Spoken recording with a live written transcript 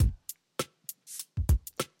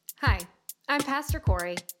Hi, I'm Pastor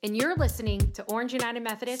Corey, and you're listening to Orange United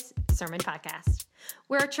Methodist Sermon Podcast.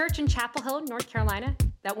 We're a church in Chapel Hill, North Carolina,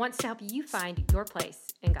 that wants to help you find your place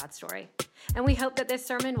in God's story. And we hope that this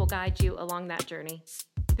sermon will guide you along that journey.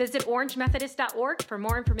 Visit orangemethodist.org for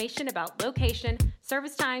more information about location,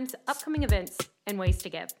 service times, upcoming events, and ways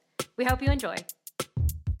to give. We hope you enjoy.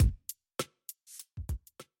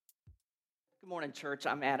 Good morning, church.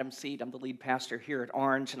 I'm Adam Seed. I'm the lead pastor here at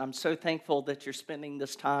Orange, and I'm so thankful that you're spending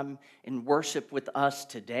this time in worship with us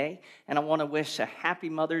today. And I want to wish a happy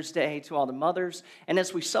Mother's Day to all the mothers. And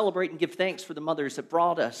as we celebrate and give thanks for the mothers that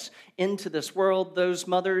brought us into this world, those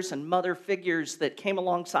mothers and mother figures that came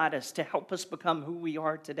alongside us to help us become who we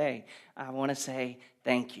are today, I want to say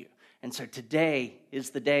thank you. And so today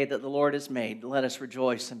is the day that the Lord has made. Let us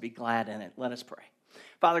rejoice and be glad in it. Let us pray.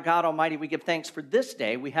 Father God Almighty, we give thanks for this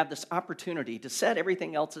day. We have this opportunity to set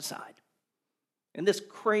everything else aside. In this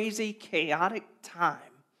crazy, chaotic time,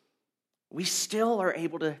 we still are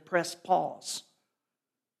able to press pause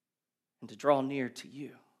and to draw near to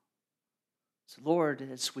you. So Lord,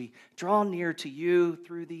 as we draw near to you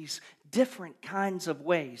through these different kinds of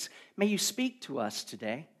ways, may you speak to us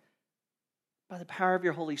today. By the power of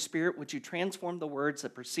your Holy Spirit, would you transform the words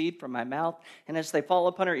that proceed from my mouth, and as they fall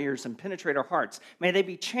upon our ears and penetrate our hearts, may they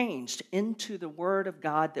be changed into the word of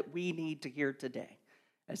God that we need to hear today,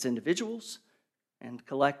 as individuals and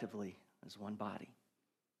collectively as one body.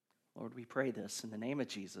 Lord, we pray this in the name of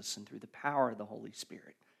Jesus and through the power of the Holy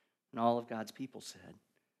Spirit. And all of God's people said,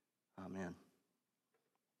 Amen.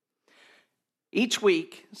 Each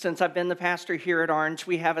week, since I've been the pastor here at Orange,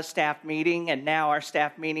 we have a staff meeting, and now our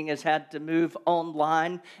staff meeting has had to move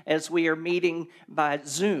online as we are meeting by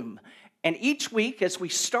Zoom. And each week, as we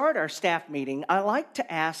start our staff meeting, I like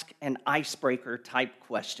to ask an icebreaker type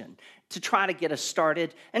question to try to get us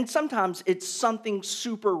started, and sometimes it's something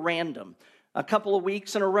super random. A couple of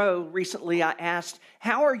weeks in a row, recently I asked,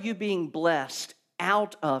 how are you being blessed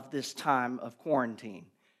out of this time of quarantine?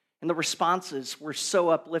 And the responses were so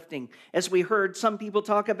uplifting as we heard some people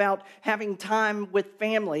talk about having time with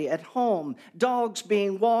family at home, dogs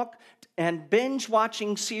being walked, and binge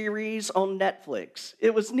watching series on Netflix.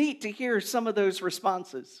 It was neat to hear some of those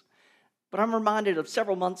responses. But I'm reminded of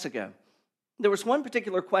several months ago. There was one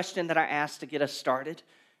particular question that I asked to get us started.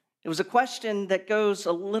 It was a question that goes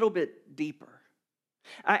a little bit deeper.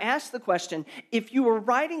 I asked the question, if you were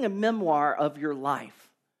writing a memoir of your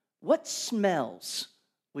life, what smells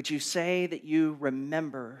would you say that you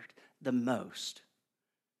remembered the most?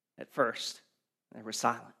 At first, there was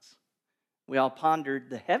silence. We all pondered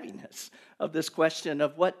the heaviness of this question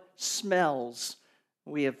of what smells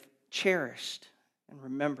we have cherished and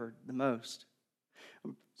remembered the most.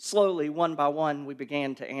 Slowly, one by one, we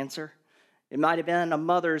began to answer. It might have been a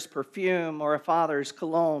mother's perfume or a father's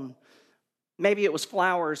cologne. Maybe it was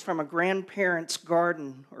flowers from a grandparent's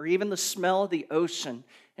garden, or even the smell of the ocean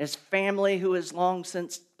as family who has long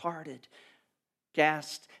since parted,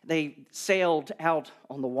 they sailed out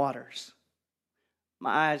on the waters.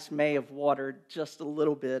 My eyes may have watered just a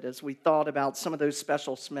little bit as we thought about some of those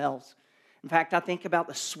special smells. In fact, I think about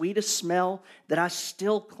the sweetest smell that I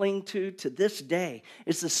still cling to this day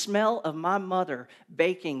is the smell of my mother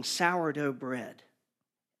baking sourdough bread.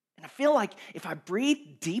 And I feel like if I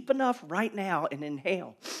breathe deep enough right now and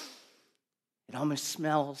inhale, it almost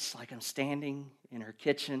smells like I'm standing in her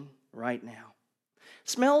kitchen right now.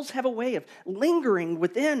 Smells have a way of lingering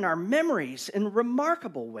within our memories in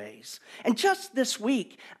remarkable ways. And just this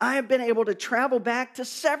week, I have been able to travel back to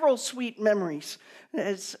several sweet memories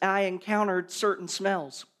as I encountered certain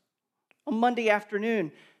smells. On Monday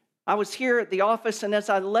afternoon, I was here at the office, and as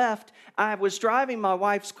I left, I was driving my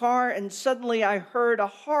wife's car, and suddenly I heard a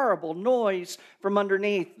horrible noise from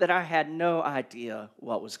underneath that I had no idea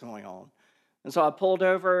what was going on. And so I pulled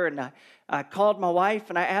over, and I called my wife,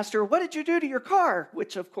 and I asked her, what did you do to your car?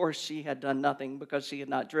 Which, of course, she had done nothing because she had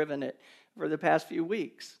not driven it for the past few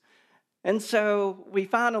weeks. And so we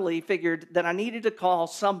finally figured that I needed to call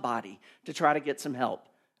somebody to try to get some help.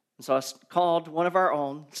 And so I called one of our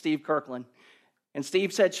own, Steve Kirkland. And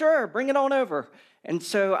Steve said, sure, bring it on over. And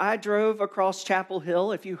so I drove across Chapel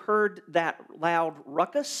Hill. If you heard that loud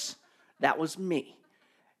ruckus, that was me.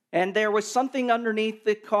 And there was something underneath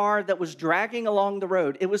the car that was dragging along the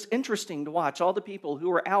road. It was interesting to watch all the people who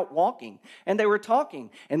were out walking, and they were talking,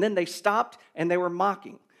 and then they stopped and they were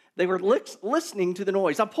mocking. They were listening to the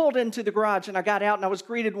noise. I pulled into the garage, and I got out, and I was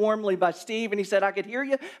greeted warmly by Steve, and he said, I could hear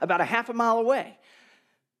you about a half a mile away.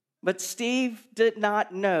 But Steve did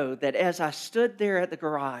not know that as I stood there at the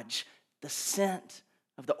garage, the scent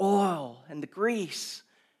of the oil and the grease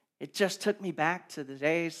It just took me back to the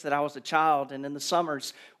days that I was a child and in the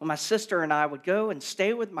summers when my sister and I would go and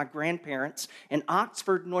stay with my grandparents in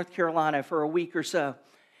Oxford, North Carolina for a week or so.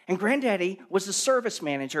 And Granddaddy was a service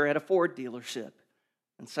manager at a Ford dealership.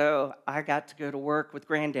 And so I got to go to work with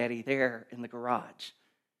Granddaddy there in the garage.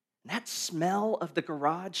 And that smell of the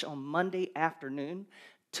garage on Monday afternoon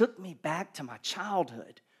took me back to my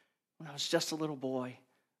childhood when I was just a little boy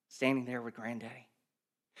standing there with Granddaddy.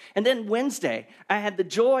 And then Wednesday, I had the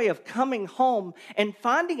joy of coming home and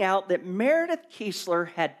finding out that Meredith Kiesler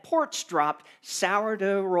had porch dropped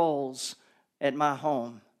sourdough rolls at my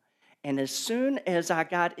home. And as soon as I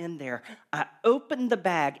got in there, I opened the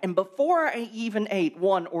bag, and before I even ate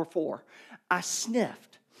one or four, I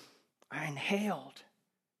sniffed, I inhaled,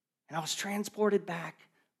 and I was transported back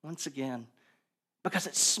once again because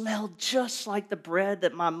it smelled just like the bread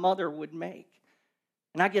that my mother would make.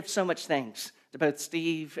 And I give so much thanks to both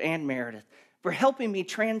Steve and Meredith for helping me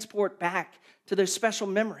transport back to those special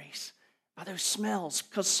memories by those smells,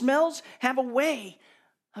 because smells have a way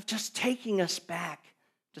of just taking us back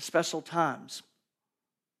to special times.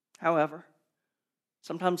 However,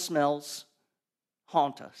 sometimes smells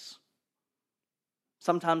haunt us.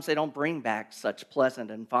 Sometimes they don't bring back such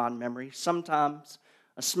pleasant and fond memories. Sometimes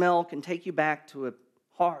a smell can take you back to a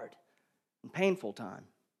hard and painful time.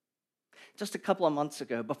 Just a couple of months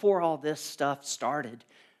ago, before all this stuff started,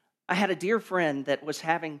 I had a dear friend that was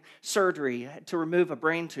having surgery to remove a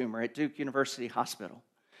brain tumor at Duke University Hospital.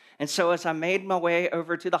 And so as I made my way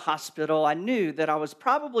over to the hospital, I knew that I was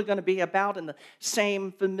probably going to be about in the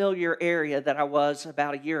same familiar area that I was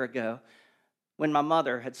about a year ago when my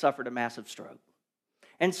mother had suffered a massive stroke.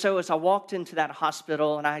 And so as I walked into that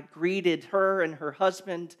hospital and I greeted her and her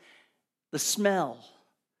husband, the smell,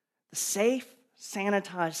 the safe,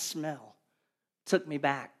 sanitized smell, took me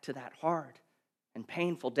back to that hard and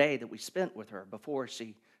painful day that we spent with her before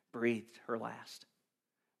she breathed her last.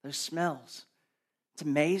 Those smells. It's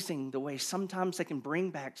amazing the way sometimes they can bring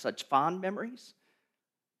back such fond memories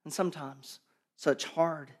and sometimes such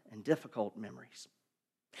hard and difficult memories.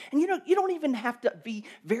 And you don't even have to be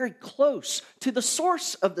very close to the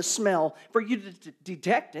source of the smell for you to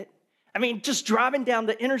detect it. I mean, just driving down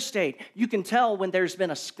the interstate, you can tell when there's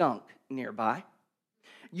been a skunk nearby.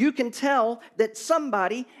 You can tell that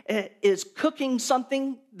somebody is cooking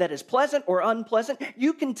something that is pleasant or unpleasant.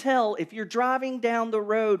 You can tell if you're driving down the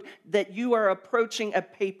road that you are approaching a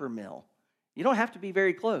paper mill. You don't have to be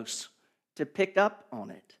very close to pick up on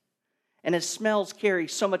it. And its smells carry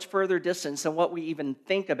so much further distance than what we even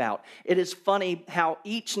think about. It is funny how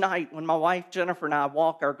each night when my wife Jennifer and I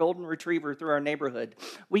walk our golden retriever through our neighborhood,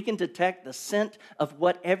 we can detect the scent of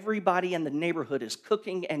what everybody in the neighborhood is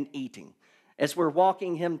cooking and eating. As we're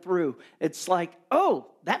walking him through, it's like,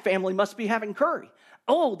 oh, that family must be having curry.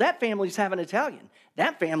 Oh, that family's having Italian.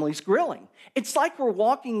 That family's grilling. It's like we're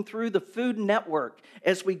walking through the Food Network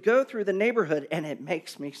as we go through the neighborhood, and it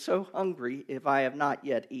makes me so hungry if I have not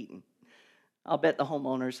yet eaten. I'll bet the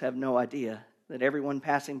homeowners have no idea that everyone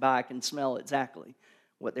passing by can smell exactly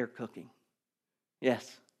what they're cooking.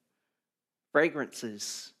 Yes,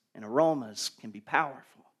 fragrances and aromas can be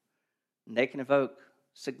powerful, and they can evoke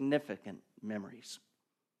significant memories.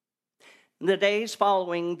 In the days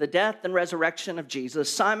following the death and resurrection of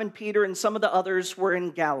Jesus, Simon Peter and some of the others were in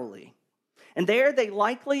Galilee. And there they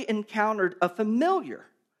likely encountered a familiar,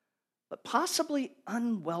 but possibly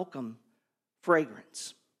unwelcome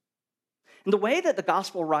fragrance. And the way that the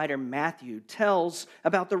gospel writer Matthew tells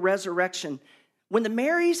about the resurrection, when the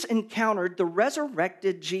Marys encountered the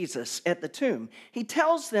resurrected Jesus at the tomb, he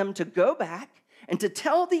tells them to go back and to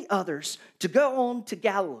tell the others to go on to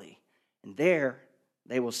Galilee, and there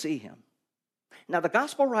they will see him. Now, the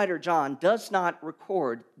gospel writer John does not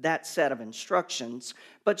record that set of instructions,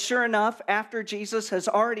 but sure enough, after Jesus has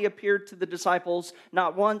already appeared to the disciples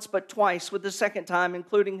not once but twice, with the second time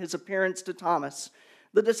including his appearance to Thomas,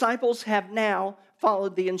 the disciples have now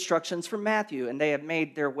followed the instructions from Matthew, and they have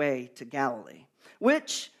made their way to Galilee,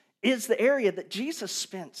 which is the area that Jesus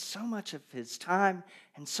spent so much of his time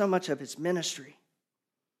and so much of his ministry.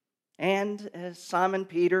 And as Simon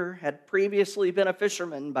Peter had previously been a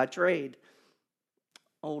fisherman by trade,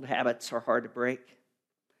 old habits are hard to break.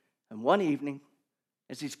 And one evening,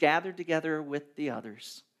 as he's gathered together with the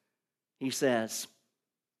others, he says,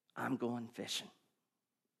 I'm going fishing.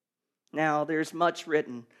 Now, there's much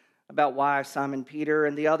written about why Simon Peter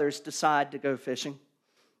and the others decide to go fishing.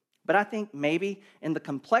 But I think maybe in the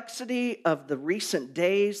complexity of the recent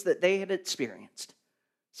days that they had experienced,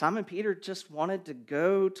 Simon Peter just wanted to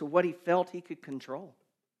go to what he felt he could control.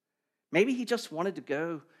 Maybe he just wanted to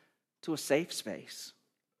go to a safe space.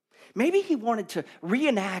 Maybe he wanted to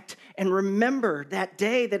reenact and remember that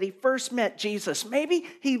day that he first met Jesus. Maybe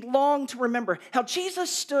he longed to remember how Jesus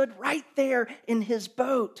stood right there in his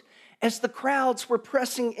boat as the crowds were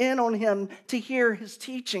pressing in on him to hear his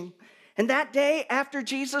teaching. And that day, after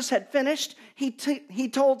Jesus had finished, he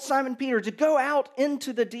told Simon Peter to go out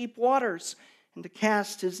into the deep waters and to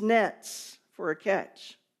cast his nets for a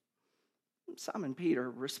catch. Simon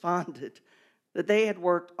Peter responded that they had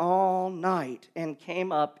worked all night and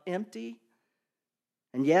came up empty.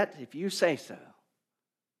 And yet, if you say so,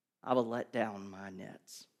 I will let down my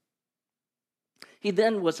nets. He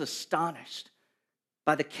then was astonished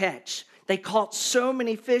by the catch. They caught so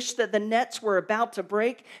many fish that the nets were about to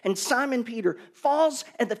break, and Simon Peter falls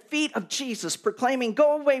at the feet of Jesus, proclaiming,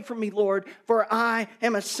 "Go away from me, Lord, for I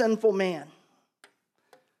am a sinful man."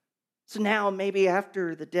 So now, maybe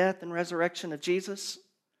after the death and resurrection of Jesus,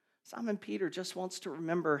 Simon Peter just wants to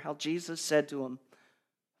remember how Jesus said to him,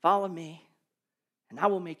 "Follow me, and I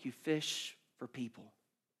will make you fish for people."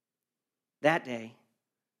 That day,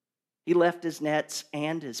 he left his nets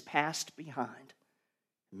and his past behind.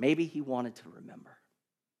 Maybe he wanted to remember.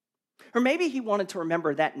 Or maybe he wanted to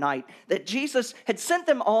remember that night that Jesus had sent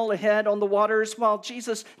them all ahead on the waters while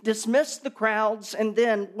Jesus dismissed the crowds and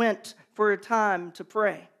then went for a time to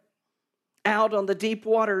pray. Out on the deep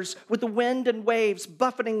waters with the wind and waves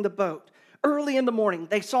buffeting the boat, early in the morning,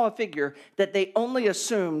 they saw a figure that they only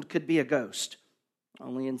assumed could be a ghost.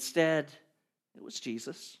 Only instead, it was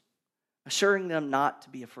Jesus, assuring them not to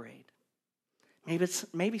be afraid.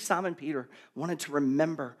 Maybe Simon Peter wanted to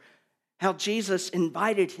remember how Jesus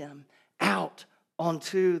invited him out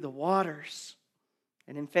onto the waters.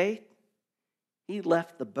 And in faith, he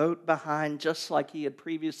left the boat behind just like he had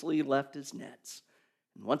previously left his nets.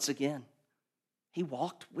 And once again, he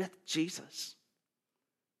walked with Jesus.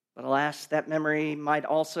 But alas, that memory might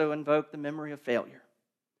also invoke the memory of failure.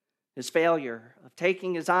 His failure of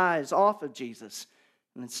taking his eyes off of Jesus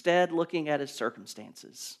and instead looking at his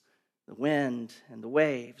circumstances, the wind and the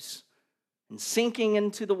waves. And sinking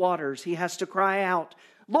into the waters, he has to cry out,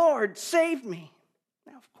 "Lord, save me."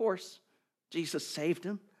 Now, of course, Jesus saved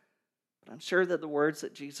him. But I'm sure that the words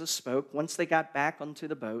that Jesus spoke once they got back onto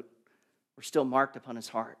the boat were still marked upon his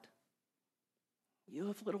heart. "You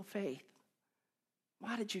have little faith.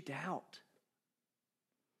 Why did you doubt?"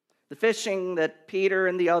 The fishing that Peter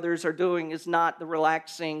and the others are doing is not the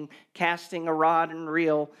relaxing, casting a rod and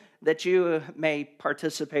reel that you may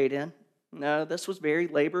participate in. No, this was very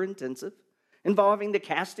labor intensive, involving the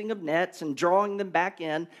casting of nets and drawing them back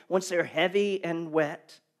in once they're heavy and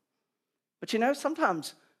wet. But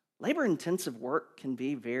sometimes labor intensive work can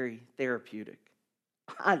be very therapeutic.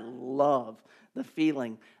 I love the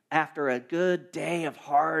feeling after a good day of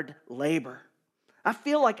hard labor. I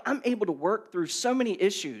feel like I'm able to work through so many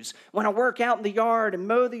issues when I work out in the yard and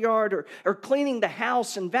mow the yard or cleaning the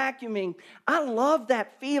house and vacuuming. I love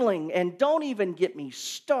that feeling, and don't even get me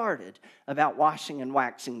started about washing and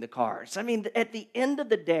waxing the cars. I mean, at the end of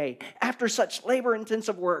the day, after such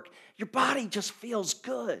labor-intensive work, your body just feels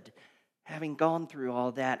good having gone through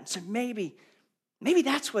all that. And so maybe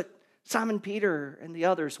that's what Simon Peter and the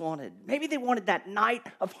others wanted. Maybe they wanted that night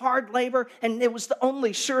of hard labor, and it was the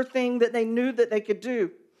only sure thing that they knew that they could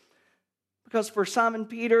do. Because for Simon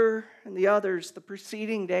Peter and the others, the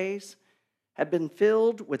preceding days had been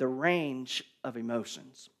filled with a range of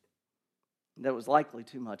emotions that was likely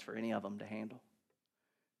too much for any of them to handle.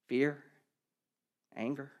 Fear,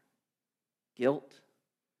 anger, guilt,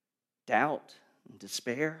 doubt, and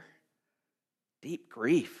despair, deep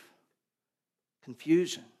grief,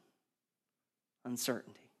 confusion,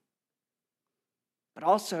 uncertainty. But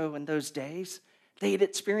also in those days, they had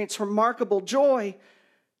experienced remarkable joy,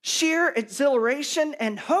 sheer exhilaration,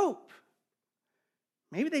 and hope.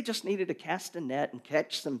 Maybe they just needed to cast a net and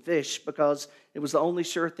catch some fish because it was the only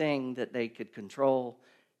sure thing that they could control,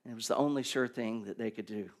 and it was the only sure thing that they could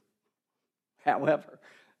do. However,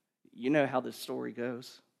 you know how this story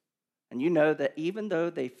goes. And you know that even though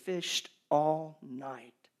they fished all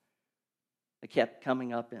night, they kept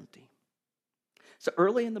coming up empty. So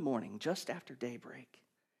early in the morning, just after daybreak,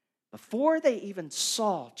 before they even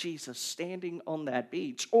saw Jesus standing on that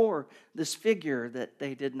beach or this figure that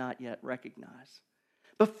they did not yet recognize,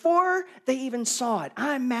 before they even saw it,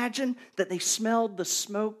 I imagine that they smelled the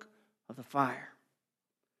smoke of the fire.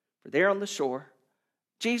 For there on the shore,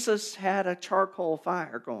 Jesus had a charcoal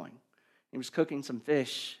fire going. He was cooking some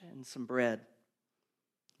fish and some bread.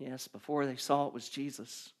 Yes, before they saw it was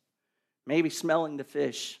Jesus. Maybe smelling the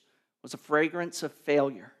fish was a fragrance of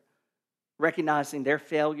failure, recognizing their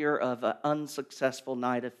failure of an unsuccessful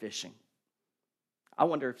night of fishing. I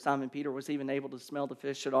wonder if Simon Peter was even able to smell the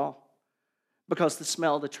fish at all. because the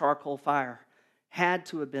smell of the charcoal fire had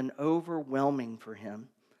to have been overwhelming for him,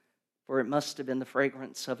 for it must have been the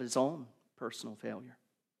fragrance of his own personal failure.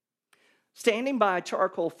 Standing by a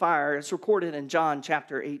charcoal fire is recorded in John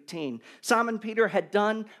chapter 18. Simon Peter had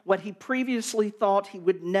done what he previously thought he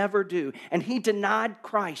would never do, and he denied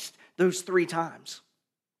Christ those 3 times.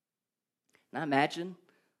 Now imagine,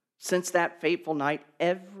 since that fateful night,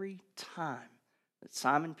 every time that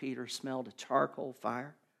Simon Peter smelled a charcoal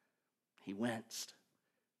fire, he winced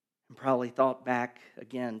and probably thought back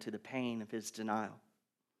again to the pain of his denial.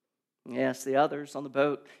 Yes, the others on the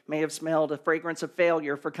boat may have smelled a fragrance of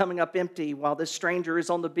failure for coming up empty while this stranger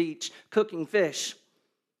is on the beach cooking fish.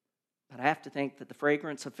 But I have to think that the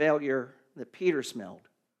fragrance of failure that Peter smelled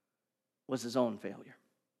was his own failure.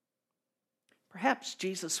 Perhaps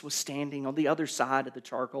Jesus was standing on the other side of the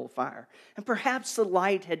charcoal fire, and perhaps the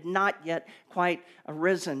light had not yet quite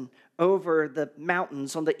arisen over the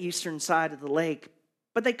mountains on the eastern side of the lake,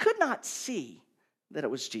 but they could not see that it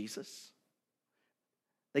was Jesus.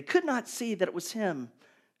 They could not see that it was him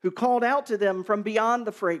who called out to them from beyond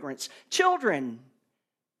the fragrance, "Children,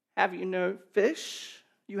 have you no fish?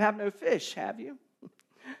 You have no fish, have you?"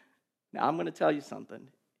 Now, I'm going to tell you something.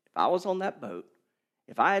 If I was on that boat,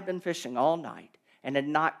 if I had been fishing all night and had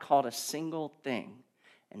not caught a single thing,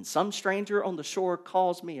 and some stranger on the shore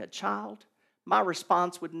calls me a child, my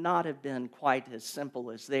response would not have been quite as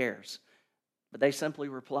simple as theirs. But they simply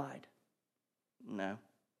replied, "No."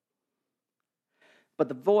 But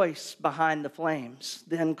the voice behind the flames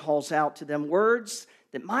then calls out to them words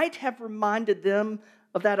that might have reminded them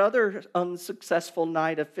of that other unsuccessful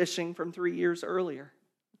night of fishing from 3 years earlier.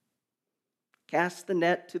 "Cast the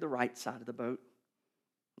net to the right side of the boat,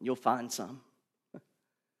 and you'll find some."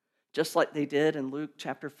 Just like they did in Luke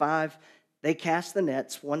chapter 5, they cast the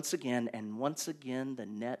nets once again, and once again the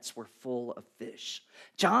nets were full of fish.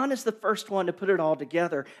 John is the first one to put it all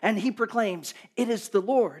together, and he proclaims, "It is the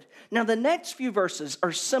Lord." Now, the next few verses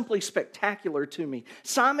are simply spectacular to me.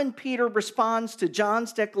 Simon Peter responds to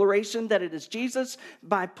John's declaration that it is Jesus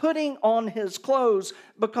by putting on his clothes,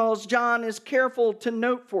 because John is careful to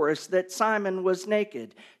note for us that Simon was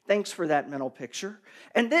naked. Thanks for that mental picture.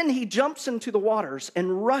 And then he jumps into the waters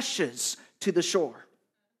and rushes to the shore.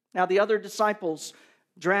 Now, the other disciples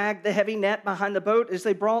dragged the heavy net behind the boat as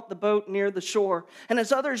they brought the boat near the shore. And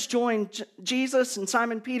as others joined Jesus and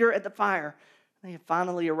Simon Peter at the fire, they had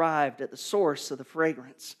finally arrived at the source of the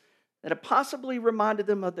fragrance that had possibly reminded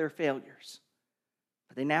them of their failures.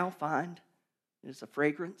 But they now find it is a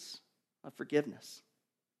fragrance of forgiveness.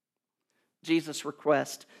 Jesus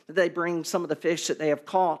requests that they bring some of the fish that they have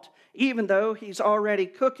caught, even though he's already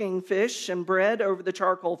cooking fish and bread over the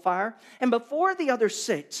charcoal fire. And before the other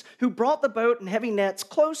 6 who brought the boat and heavy nets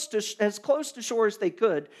as close to shore as they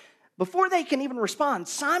could, before they can even respond,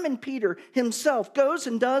 Simon Peter himself goes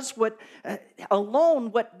and does what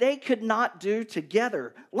they could not do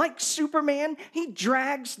together. Like Superman, he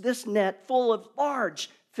drags this net full of large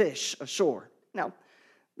fish ashore. Now,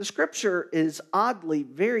 the scripture is oddly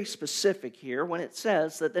very specific here when it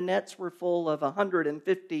says that the nets were full of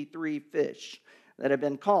 153 fish that had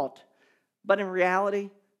been caught. But in reality,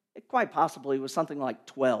 it quite possibly was something like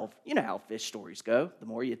 12. You know how fish stories go. The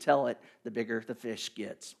more you tell it, the bigger the fish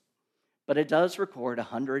gets. But it does record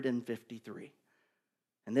 153.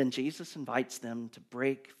 And then Jesus invites them to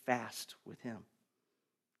break fast with him,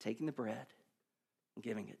 taking the bread and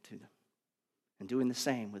giving it to them, and doing the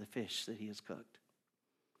same with the fish that he has cooked.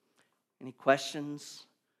 Any questions,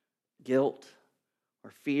 guilt,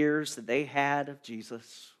 or fears that they had of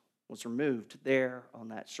Jesus was removed there on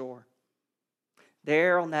that shore.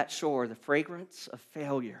 There on that shore, the fragrance of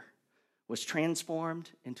failure was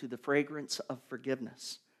transformed into the fragrance of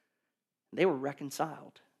forgiveness. They were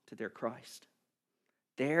reconciled to their Christ.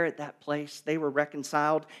 There at that place, they were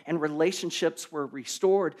reconciled and relationships were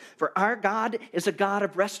restored. For our God is a God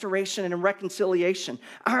of restoration and reconciliation.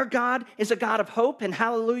 Our God is a God of hope, and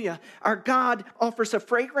hallelujah, our God offers a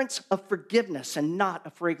fragrance of forgiveness and not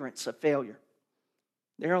a fragrance of failure.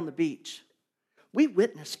 There on the beach, we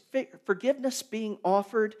witness forgiveness being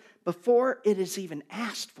offered before it is even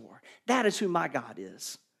asked for. That is who my God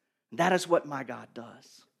is. That is what my God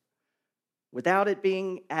does. Without it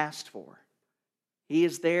being asked for, he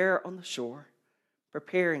is there on the shore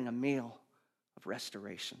preparing a meal of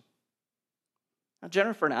restoration. Now,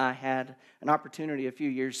 Jennifer and I had an opportunity a few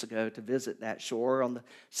years ago to visit that shore on the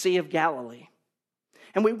Sea of Galilee.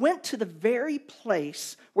 And we went to the very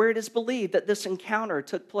place where it is believed that this encounter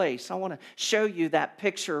took place. I want to show you that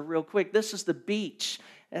picture real quick. This is the beach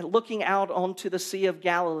looking out onto the Sea of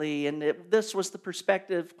Galilee. And this was the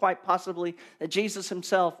perspective, quite possibly, that Jesus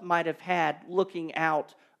himself might have had looking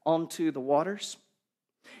out onto the waters.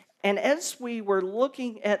 And as we were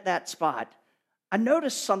looking at that spot, I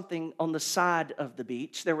noticed something on the side of the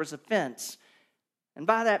beach. There was a fence. And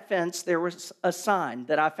by that fence, there was a sign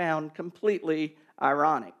that I found completely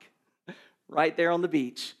ironic. Right there on the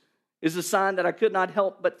beach is a sign that I could not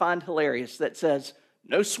help but find hilarious that says,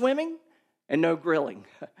 "No swimming and no grilling."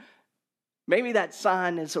 Maybe that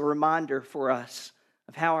sign is a reminder for us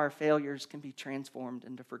of how our failures can be transformed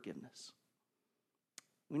into forgiveness.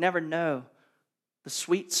 We never know the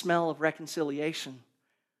sweet smell of reconciliation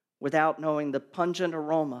without knowing the pungent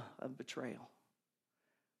aroma of betrayal.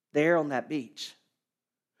 There on that beach,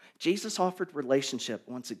 Jesus offered relationship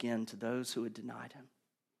once again to those who had denied him.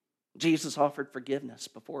 Jesus offered forgiveness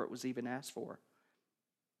before it was even asked for.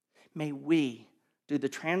 May we do the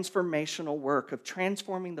transformational work of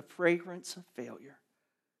transforming the fragrance of failure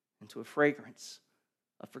into a fragrance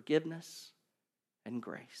of forgiveness and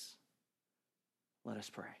grace. Let us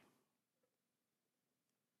pray.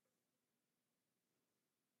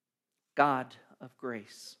 God of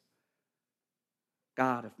grace,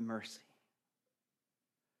 God of mercy,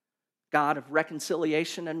 God of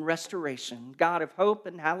reconciliation and restoration, God of hope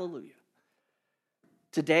and hallelujah.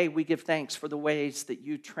 Today we give thanks for the ways that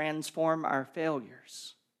you transform our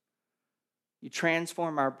failures, you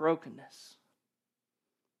transform our brokenness,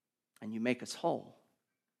 and you make us whole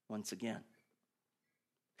once again.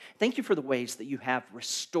 Thank you for the ways that you have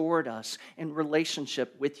restored us in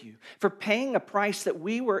relationship with you, for paying a price that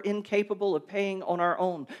we were incapable of paying on our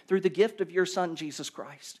own through the gift of your Son, Jesus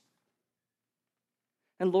Christ.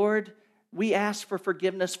 And Lord, we ask for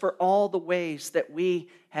forgiveness for all the ways that we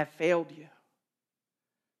have failed you.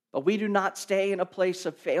 But we do not stay in a place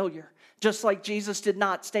of failure, just like Jesus did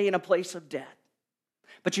not stay in a place of death.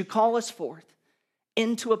 But you call us forth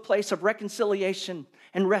into a place of reconciliation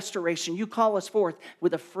and restoration. You call us forth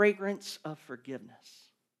with a fragrance of forgiveness.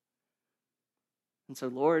 And so,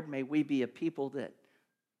 Lord, may we be a people that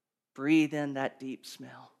breathe in that deep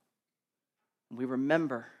smell. And we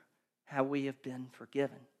remember how we have been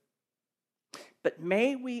forgiven. But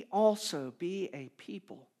may we also be a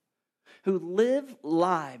people who live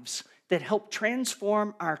lives that help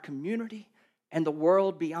transform our community and the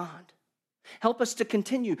world beyond. Help us to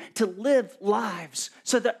continue to live lives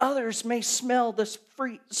so that others may smell this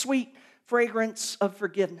sweet fragrance of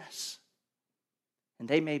forgiveness, and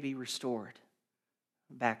they may be restored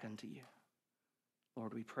back unto you.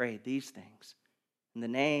 Lord, we pray these things in the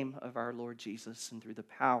name of our Lord Jesus and through the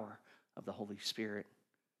power of the Holy Spirit.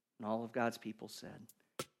 And all of God's people said,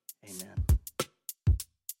 amen.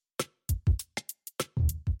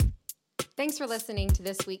 Thanks for listening to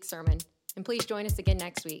this week's sermon, and please join us again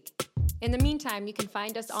next week. In the meantime, you can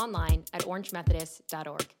find us online at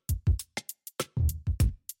orangemethodist.org.